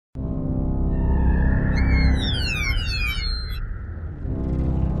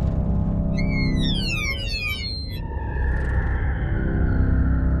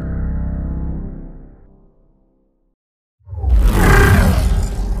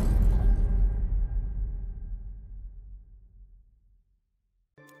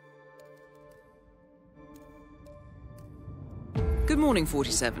morning,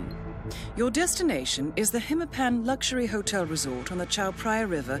 47. Your destination is the HITMAN luxury hotel resort on the Chao Phraya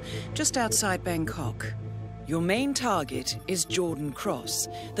River, just outside Bangkok. Your main target is Jordan Cross,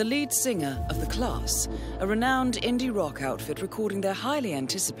 the lead singer of The Class, a renowned indie rock outfit recording their highly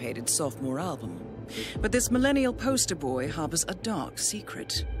anticipated sophomore album. But this millennial poster boy harbors a dark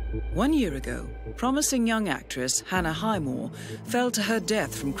secret. 1 year ago, promising young actress Hannah Highmore fell to her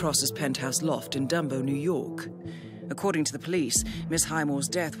death from Cross's penthouse loft in Dumbo, New York. According to the police, Miss Highmore's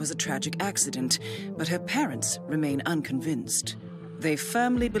death was a tragic accident, but her parents remain unconvinced. They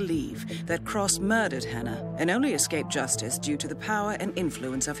firmly believe that Cross murdered Hannah and only escaped justice due to the power and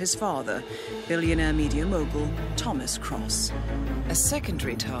influence of his father, billionaire media mogul Thomas Cross. A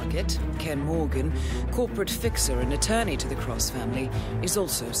secondary target, Ken Morgan, corporate fixer and attorney to the Cross family, is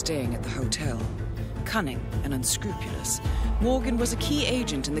also staying at the hotel. Cunning and unscrupulous, Morgan was a key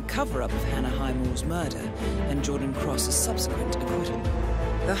agent in the cover-up of Hannah Highmore's murder and Jordan Cross's subsequent acquittal.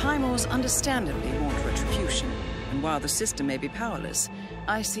 The Highmores understandably want retribution, and while the system may be powerless,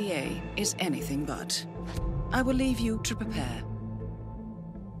 ICA is anything but. I will leave you to prepare.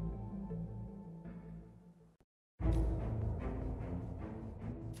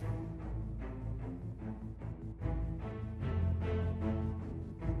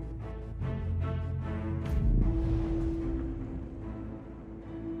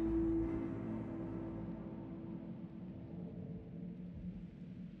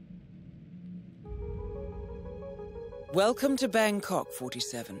 Welcome to Bangkok,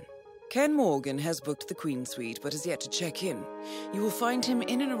 47. Ken Morgan has booked the Queen Suite, but has yet to check in. You will find him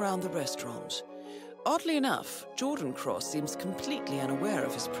in and around the restaurant. Oddly enough, Jordan Cross seems completely unaware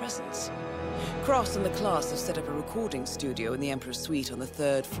of his presence. Cross and the Class have set up a recording studio in the Emperor's Suite on the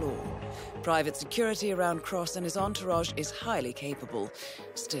 3rd floor. Private security around Cross and his entourage is highly capable.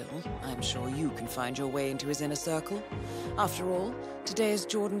 Still, I'm sure you can find your way into his inner circle. After all, today is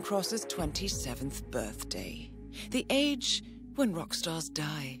Jordan Cross's 27th birthday. The age when rock stars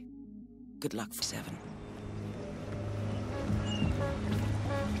die. Good luck, 47.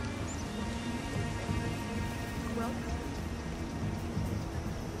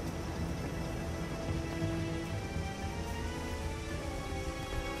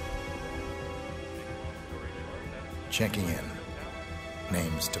 Checking in.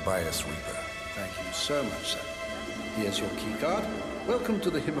 Name's Tobias Reaper. Thank you so much, sir. Here's your key card. Welcome to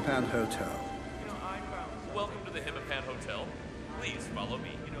the HITMAN Hotel. Welcome to the HITMAN Hotel. Please follow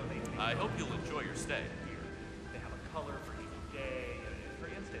me. I hope you'll enjoy your stay. They have a color for each day. For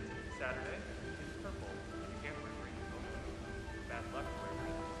instance, if it's Saturday, it's purple. You can't wear green. Bad luck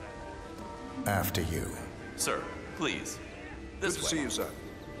wearing Saturday. After you. Sir, please. This Good to way. see you, sir.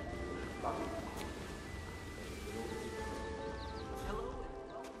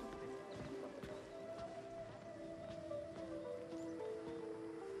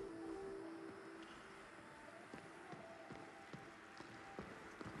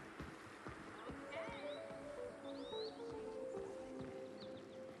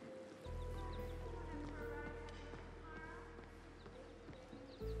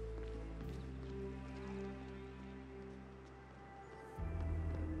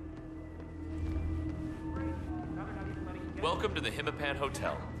 Welcome to the HITMAN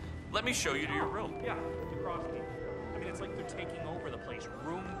Hotel. Let me show you to your room. Yeah, across me. I mean, it's like they're taking over the place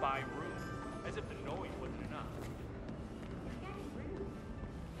room by room, as if the noise wasn't enough.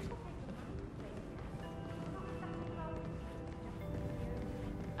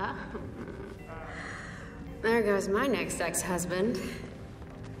 There goes my next ex-husband.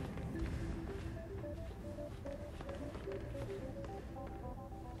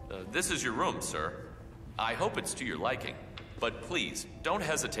 This is your room, sir. I hope it's to your liking, but please, don't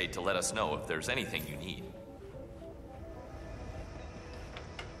hesitate to let us know if there's anything you need.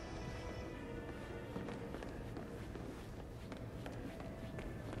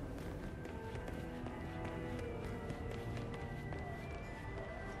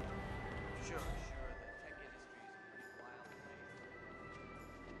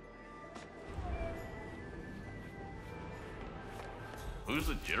 Who's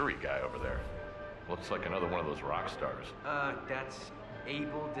the jittery guy over there? Looks like another one of those rock stars. That's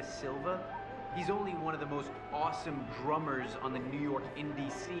Abel De Silva. He's only one of the most awesome drummers on the New York indie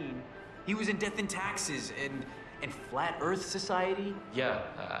scene. He was in Death and Taxes and Flat Earth Society. Yeah,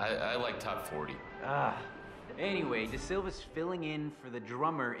 I like Top 40. Anyway, De Silva's filling in for the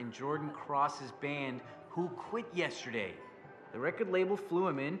drummer in Jordan Cross's band who quit yesterday. The record label flew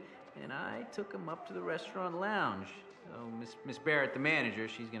him in, and I took him up to the restaurant lounge. So Miss Barrett, the manager,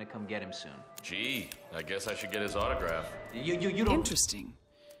 she's gonna come get him soon. Gee, I guess I should get his autograph. You don't Interesting.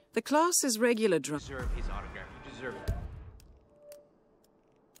 The Class's regular deserve his autograph. You deserve it.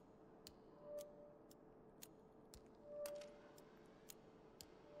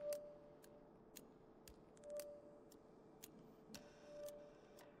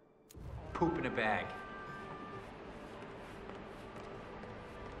 poop in a bag.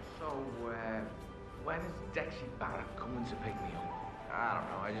 So, when's Dexy Barrett coming to pick me up? I don't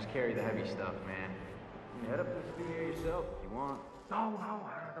know, I just carry the heavy stuff, man. You can head up to the studio yourself if you want. No, I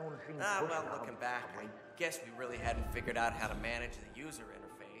don't want to see him. Well, looking back, I guess we really hadn't figured out how to manage the user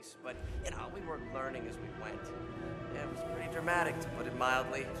interface, but, you know, we were learning as we went. Yeah, it was pretty dramatic, to put it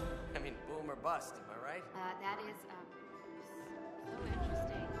mildly. I mean, boom or bust, am I right? That is, so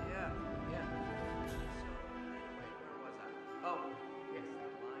interesting. Yeah. So, anyway, where was I? Oh, yes, the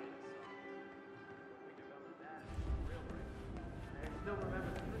lion song. We developed that. Real right. I still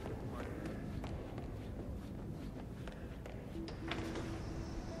remember the music part.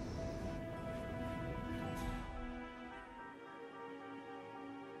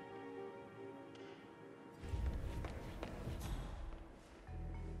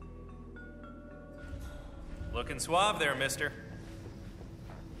 Looking suave there, mister.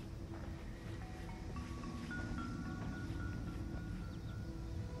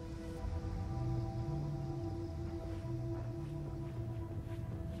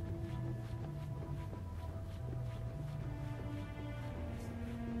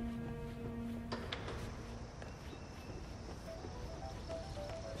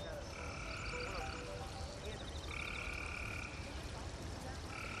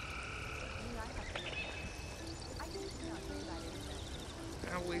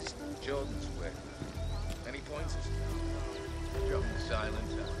 How is Jordan's work? Any pointers? Drop the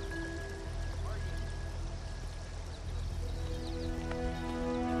silence out.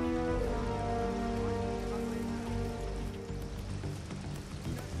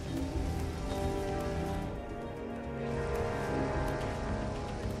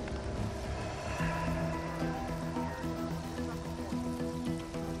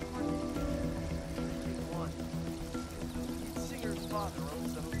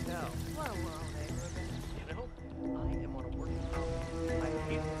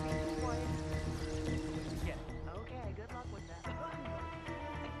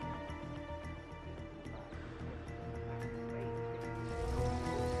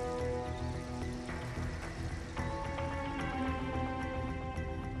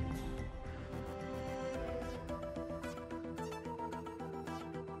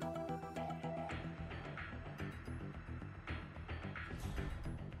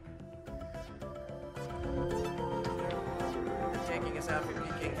 Taking us out for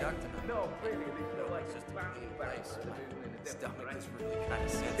Peking duck tonight. No, really, No, it's just a clean place. My stomach is really kind of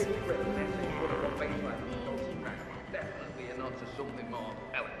sensitive. Definitely a nod to something more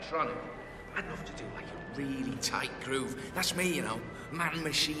electronic. I'd love to do like a really tight groove. That's me, you know. Man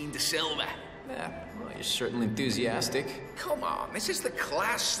Machine de Silva. Yeah, well, you're certainly enthusiastic. Come on, this is the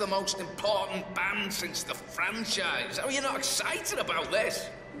Clash, the most important band since the franchise. Are you not excited about this?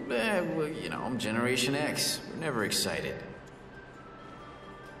 Well, you know, I'm Generation X. We're never excited.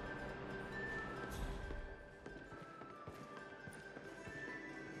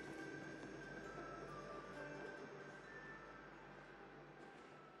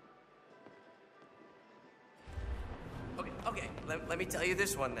 Okay, let me tell you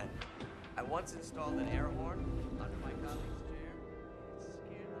this one then. I once installed an air horn under my colleague's chair. It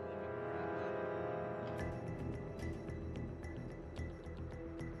scared the living crap out of me.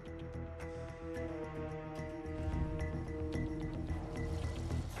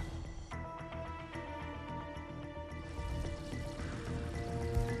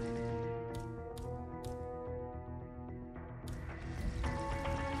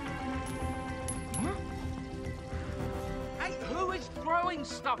 Hey, who is throwing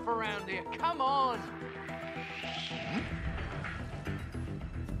stuff around here? Come on!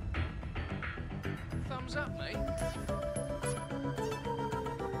 Thumbs up, mate.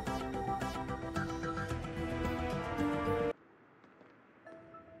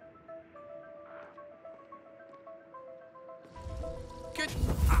 Good.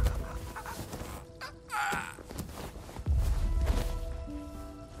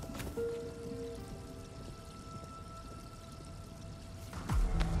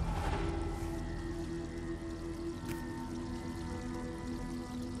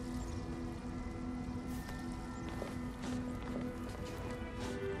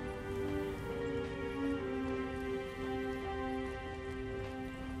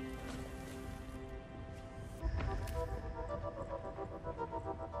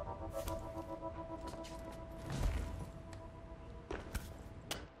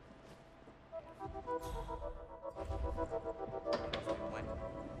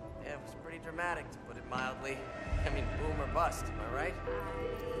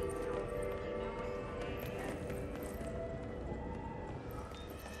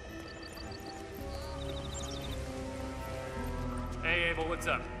 What's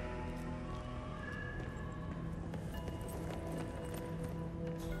up?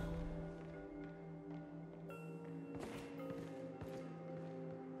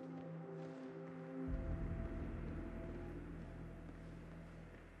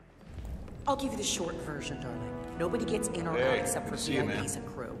 I'll give you the short version, darling. Nobody gets in or out except for VIPs and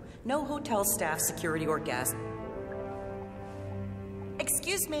crew. No hotel staff, security, or guests.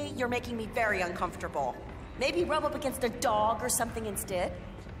 Excuse me, you're making me very uncomfortable. Maybe rub up against a dog or something instead?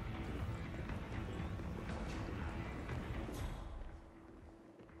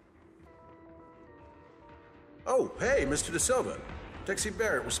 Oh, hey, Mr. De Silva. Dexy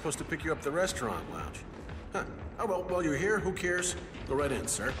Barrett was supposed to pick you up at the restaurant lounge. Huh. Oh, well, while you're here, who cares? Go right in,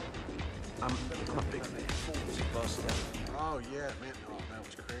 sir. I'm a big fan. Oh, yeah, man. Oh, that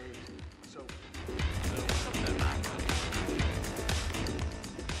was crazy. So...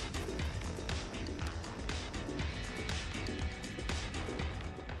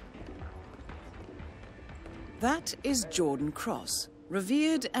 That is Jordan Cross,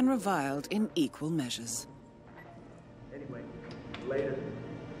 revered and reviled in equal measures. Anyway, later.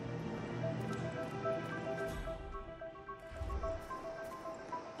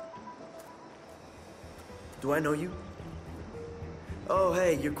 Do I know you? Oh,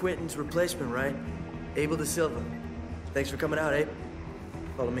 hey, you're Quentin's replacement, right? Abel De Silva. Thanks for coming out, Abe.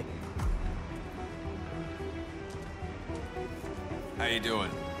 Follow me. How you doing?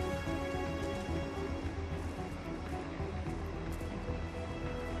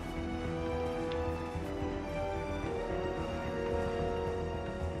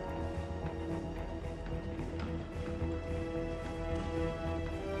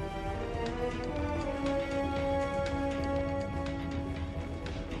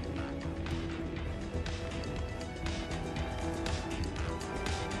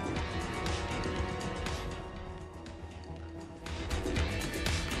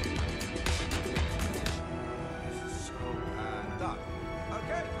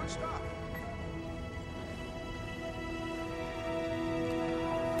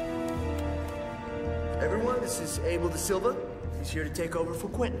 Everyone, this is Abel De Silva. He's here to take over for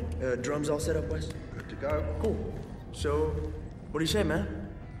Quentin. Drums all set up, Wes? Good to go. Cool. So, what do you say, man?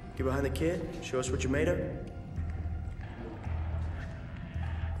 Get behind the kid, show us what you're made of?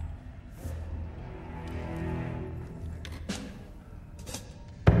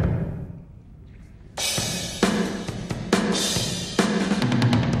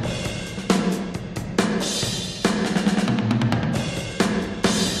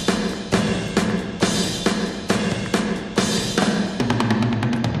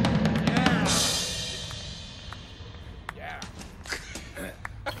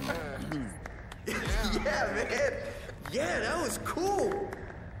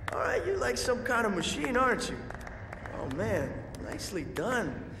 Some kind of machine, aren't you? Oh man, nicely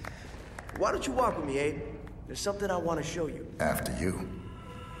done. Why don't you walk with me, Abe? There's something I want to show you. After you.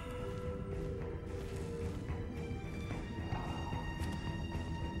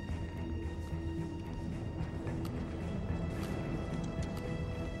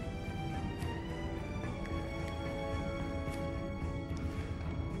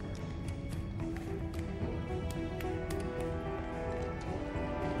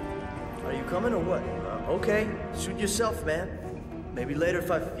 Are you coming or what? Okay, suit yourself, man. Maybe later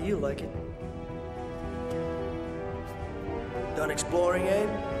if I feel like it. Done exploring, Abe?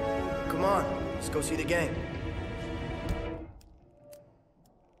 Come on, let's go see the gang.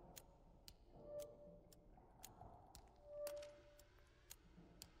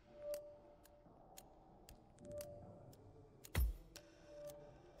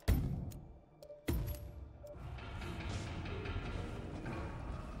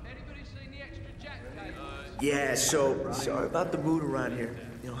 Yeah, so sorry about the mood around here.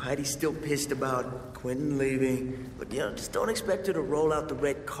 You know, Heidi's still pissed about Quentin leaving. Look, you know, just don't expect her to roll out the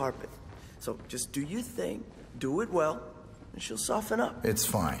red carpet. So just do your thing, do it well, and she'll soften up. It's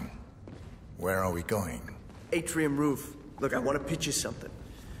fine. Where are we going? Atrium roof. Look, I want to pitch you something,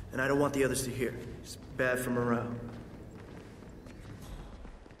 and I don't want the others to hear. It's bad for morale.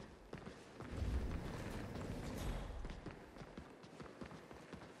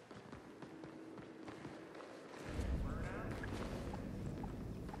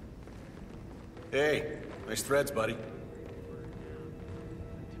 Hey, nice threads, buddy.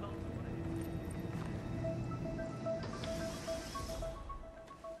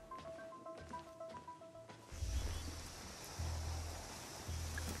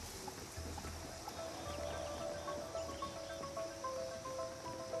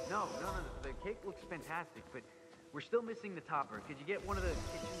 No, the cake looks fantastic, but we're still missing the topper. Could you get one of the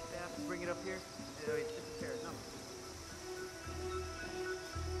kitchen staff to bring it up here? It's just a pair of numbers.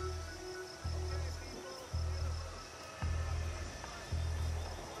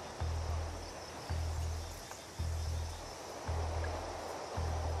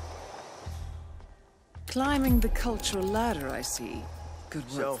 Climbing the cultural ladder, I see. Good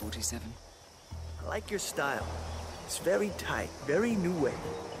work, So, 47. I like your style. It's very tight, very new wave.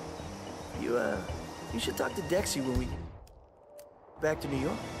 You should talk to Dexy when we get back to New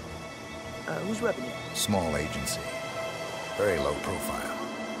York. Who's repping you? Small agency. Very low profile.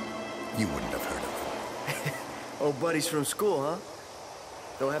 You wouldn't have heard of him. Old buddies from school, huh?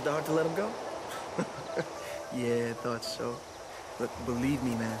 Don't have the heart to let him go? Yeah, I thought so. Look, believe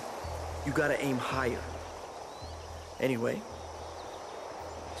me, man. You gotta aim higher. Anyway,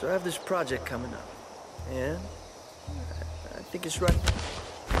 so I have this project coming up. And I think it's right.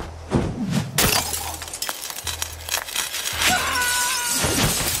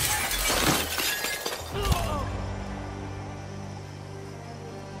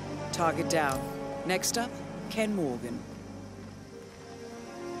 Target down. Next up, Ken Morgan.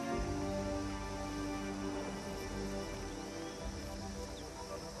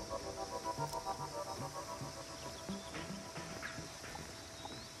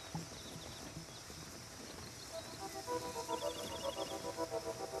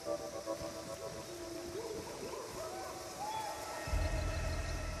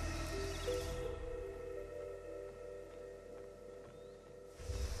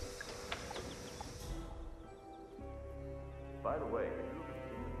 By the way, have you ever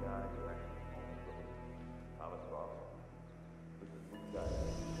seen the guy who actually owns the Thomas Ross? This is the guy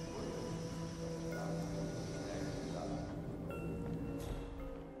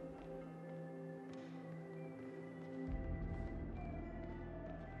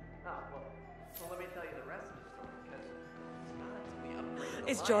Well, let me tell you the rest of the story, because it's not until we upgrade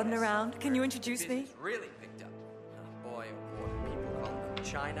the Is Jordan lioness around? Can you introduce me? business really picked up. Boy, oh boy, people call him from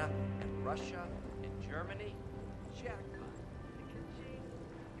China and Russia and Germany. Jackpot.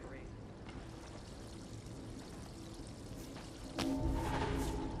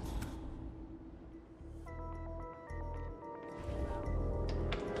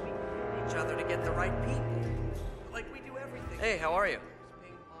 Each other to get the right people. Like we do everything. Hey, how are you?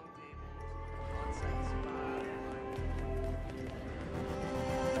 Ping pong tables, on-site spa.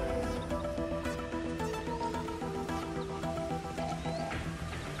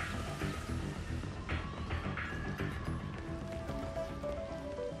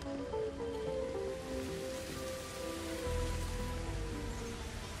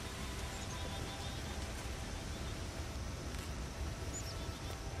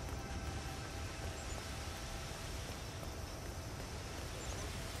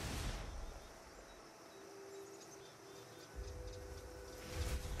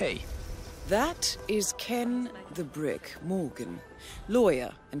 Hey. That is Ken the Brick Morgan,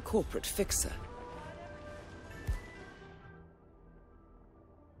 lawyer and corporate fixer.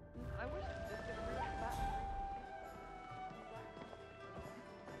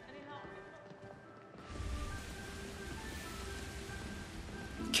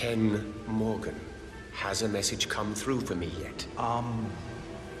 Ken Morgan. Has a message come through for me yet?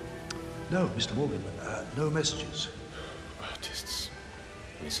 No, Mr. Morgan. No messages. Artists.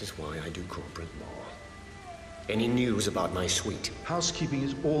 This is why I do corporate law. Any news about my suite? Housekeeping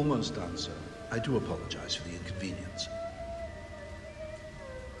is almost done, sir. I do apologize for the inconvenience.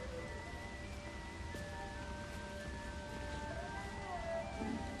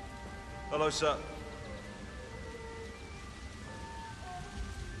 Hello, sir.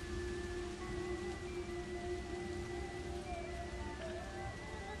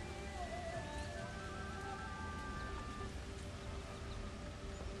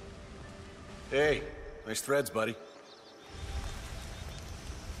 Hey, nice threads, buddy.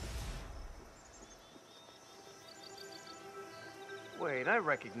 Wait, I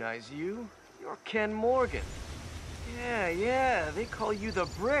recognize you. You're Ken Morgan. Yeah, they call you the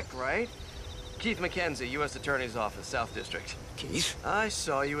Brick, right? Keith McKenzie, U.S. Attorney's Office, South District. Keith? I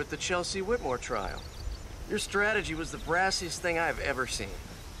saw you at the Chelsea Whitmore trial. Your strategy was the brassiest thing I've ever seen.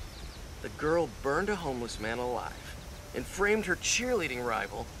 The girl burned a homeless man alive and framed her cheerleading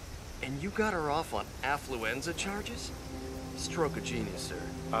rival, and you got her off on affluenza charges? Stroke of genius, sir.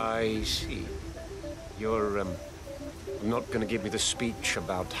 I see. You're, not gonna give me the speech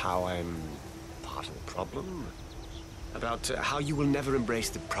about how I'm part of the problem? About how you will never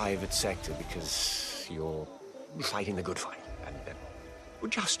embrace the private sector because you're fighting the good fight. And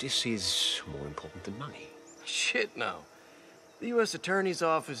justice is more important than money. Shit, no. The U.S. Attorney's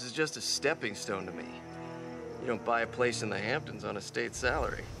Office is just a stepping stone to me. You don't buy a place in the Hamptons on a state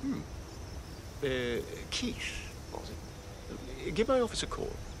salary. Keith, was it? Give my office a call.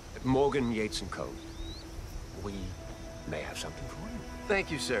 Morgan, Yates & Co. We may have something for you.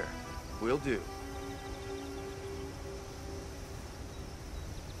 Thank you, sir. Will do.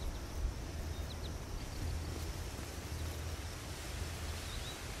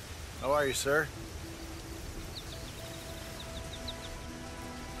 How are you, sir?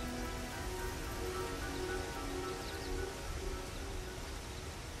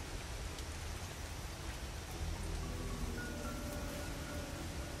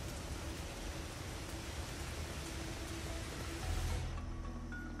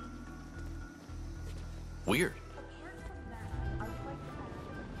 Weird.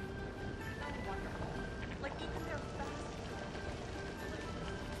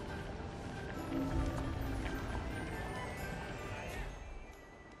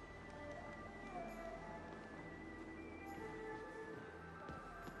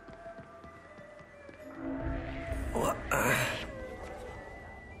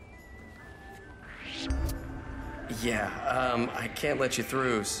 Yeah, I can't let you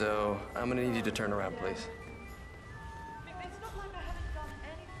through, so I'm gonna need you to turn around, please.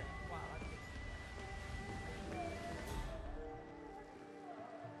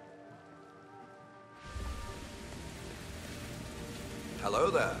 Hello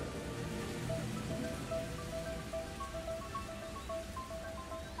there.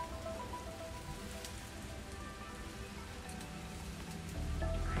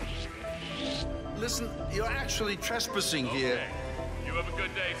 Listen, you're actually trespassing here. Okay. You have a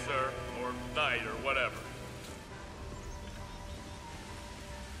good day, sir. Or night, or whatever.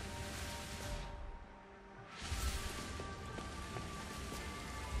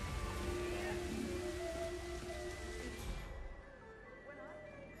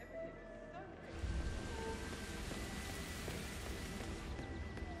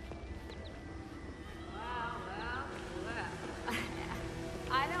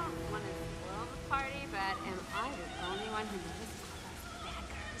 I don't want to spoil the party, but am I the only one who knows all those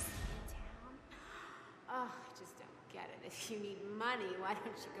beggars in town? Oh, I just don't get it. If you need money, why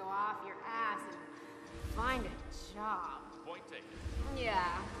don't you go off your ass and find a job? Point taken.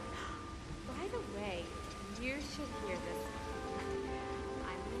 Yeah. By the way, you should hear this.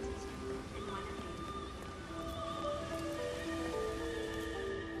 I went to one of these.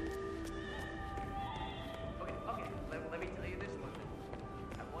 Okay, let me tell you this one.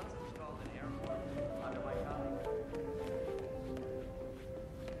 I once installed an airport under my colleague.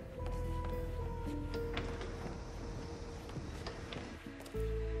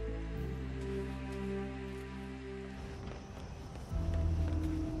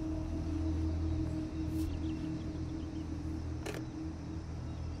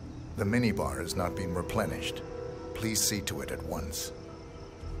 The minibar is not being replenished. Please see to it at once.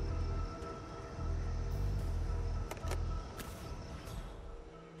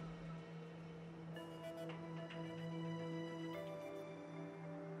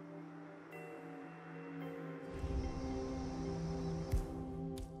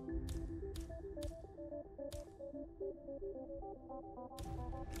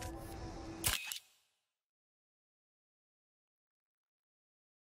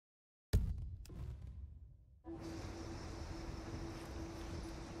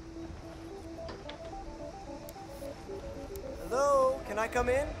 Hello, can I come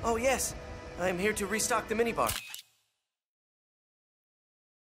in? Oh, yes. I'm here to restock the minibar.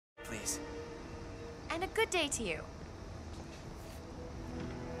 Please. And a good day to you.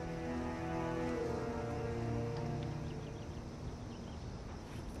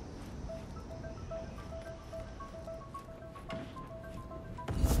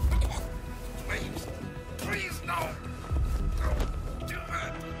 Please, no! Don't do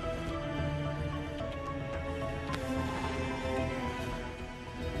that!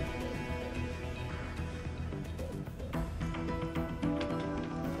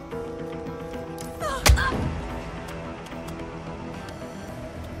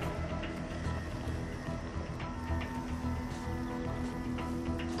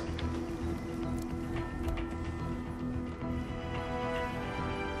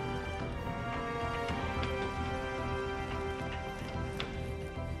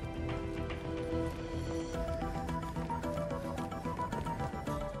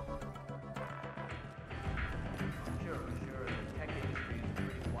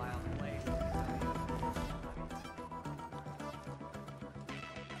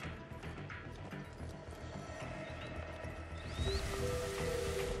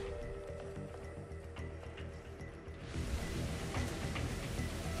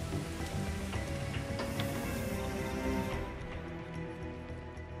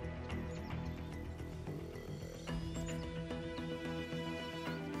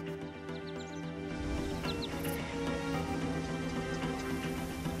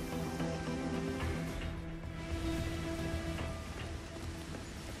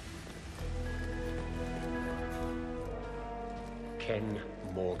 Ken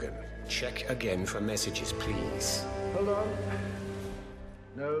Morgan. Check again for messages, please. Hold on.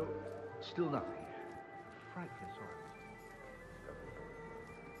 No, still nothing. Frankly, sorry.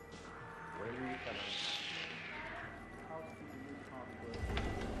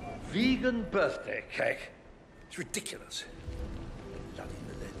 Vegan birthday cake. It's ridiculous. Bloody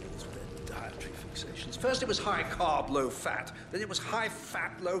millennials with their dietary fixations. First it was high carb, low fat. Then it was high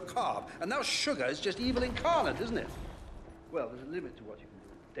fat, low carb. And now sugar is just evil incarnate, isn't it? Well, there's a limit to what you can do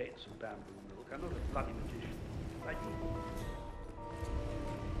with dates and bamboo milk. I'm not a bloody magician. I do.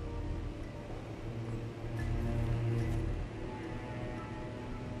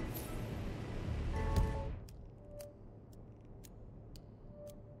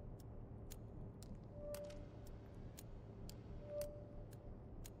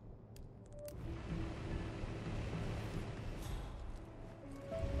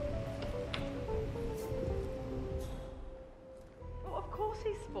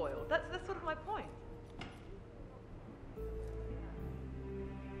 He's spoiled. That's sort of my point.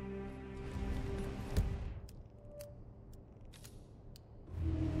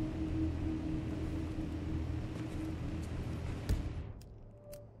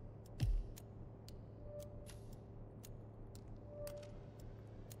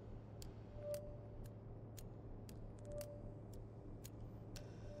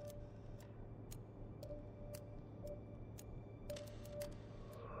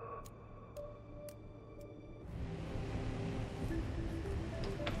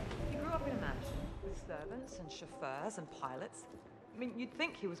 Servants and chauffeurs and pilots. I mean, you'd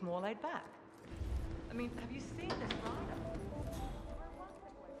think he was more laid back. I mean, have you seen this rider?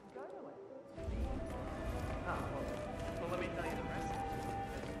 Oh, well, let me tell you the rest.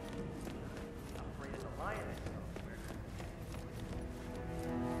 I'm free as a lion.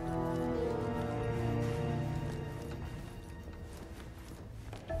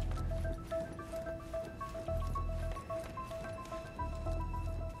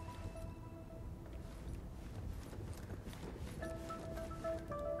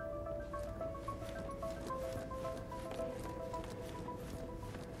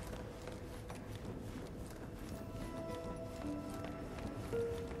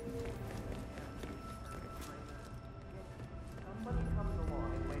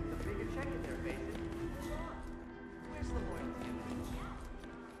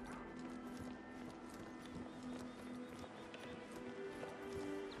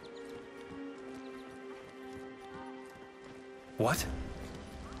 What?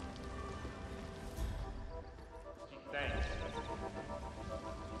 Thanks.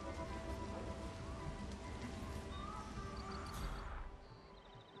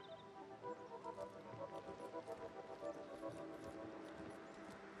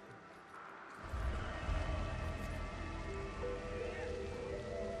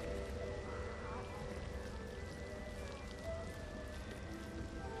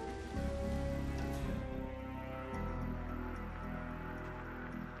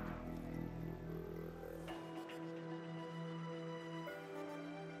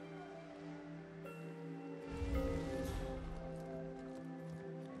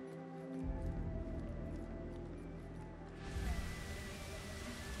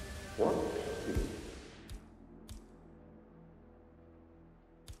 What?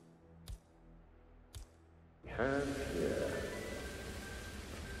 Have here.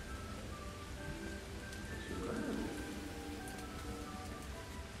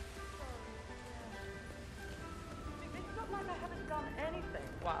 It's not like I haven't done anything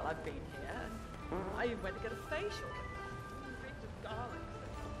while I've been here. I even went to get a facial. Reeked of garlic.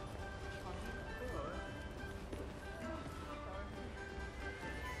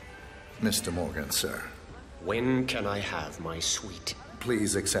 Mr. Morgan, sir. When can I have my suite?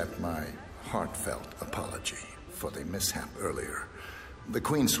 Please accept my heartfelt apology for the mishap earlier. The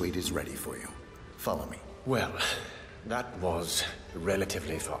Queen Suite is ready for you. Follow me. Well, that was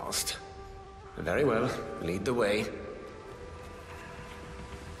relatively fast. Very well, lead the way.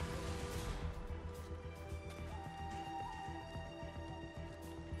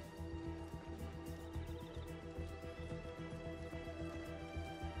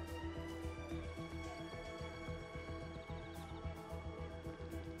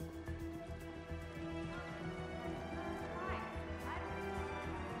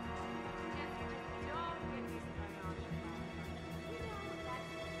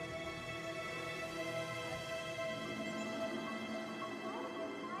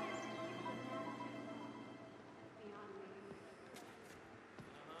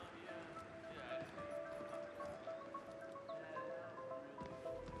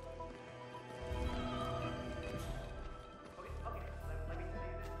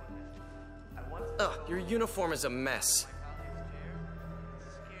 Ugh, your uniform is a mess.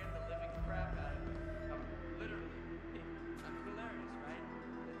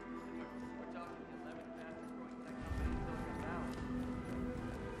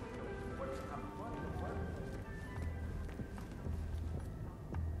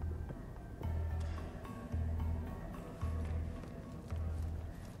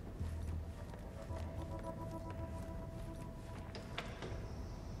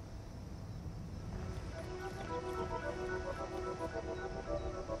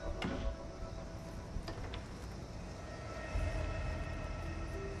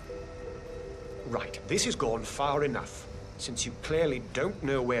 Right, this has gone far enough. Since you clearly don't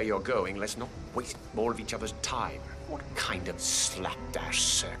know where you're going, let's not waste more of each other's time. What kind of slapdash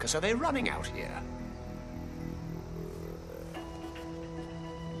circus are they running out here?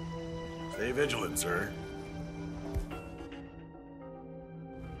 Stay vigilant, sir.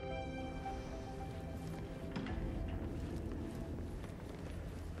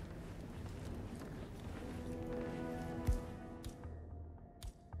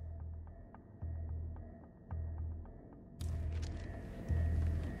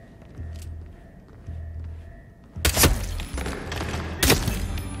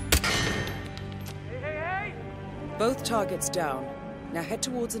 Both targets down. Now head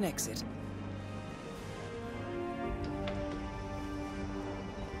towards an exit.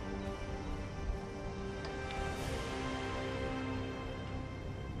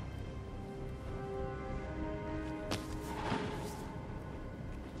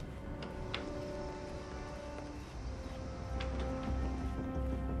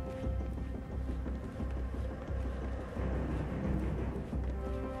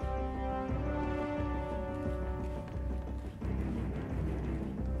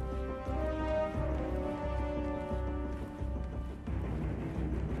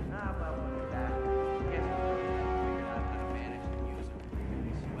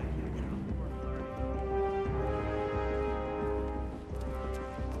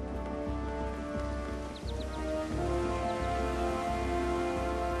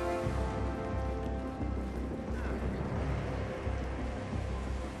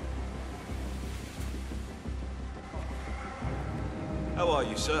 How are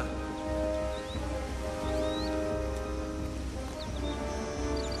you, sir?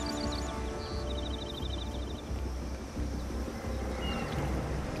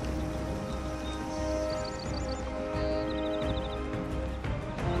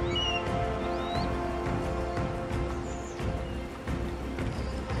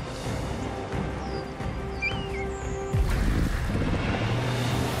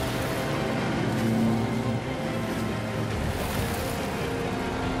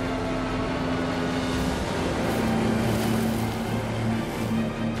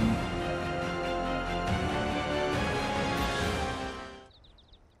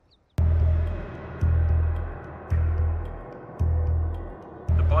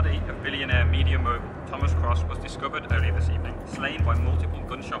 Billionaire media mogul Thomas Cross was discovered earlier this evening, slain by multiple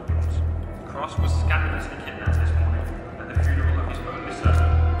gunshot wounds. Cross was scandalously kidnapped this morning at the funeral of his only son,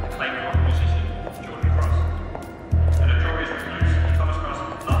 acclaimed rock musician Jordan Cross. The notorious recluse Thomas Cross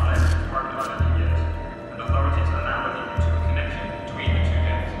has not left the private island in years, and authorities are now looking into a connection between the two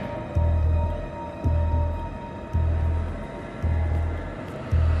deaths.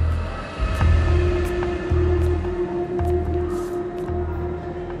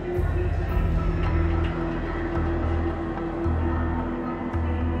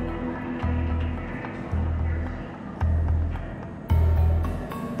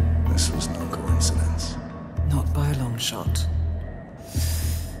 Shot.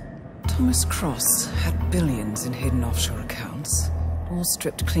 Thomas Cross had billions in hidden offshore accounts, all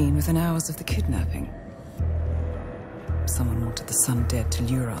stripped clean within hours of the kidnapping. Someone wanted the son dead to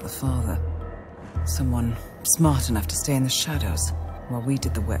lure out the father. Someone smart enough to stay in the shadows while we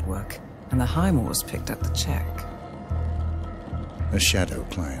did the wet work, and the Highmores picked up the check. A shadow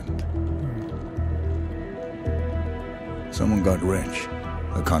client. Someone got rich.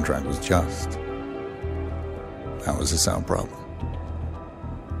 The contract was just. How is this our problem?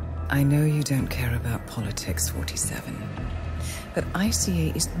 I know you don't care about politics, 47. But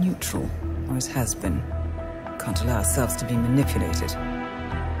ICA is neutral, always has been. Can't allow ourselves to be manipulated.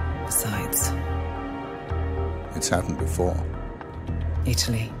 Besides... It's happened before.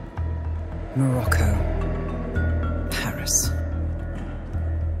 Italy. Morocco. Paris.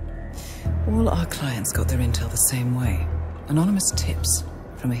 All our clients got their intel the same way. Anonymous tips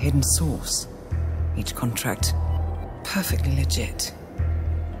from a hidden source. Each contract perfectly legit,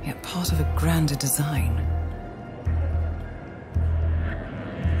 yet part of a grander design.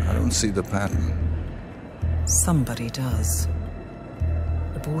 I don't see the pattern. Somebody does.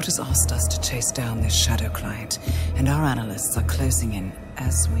 The board has asked us to chase down this shadow client, and our analysts are closing in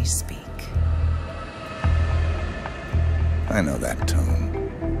as we speak. I know that tone.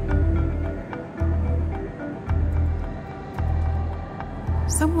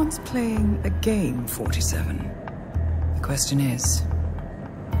 Someone's playing a game, 47. The question is,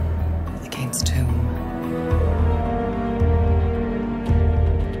 the game's tone.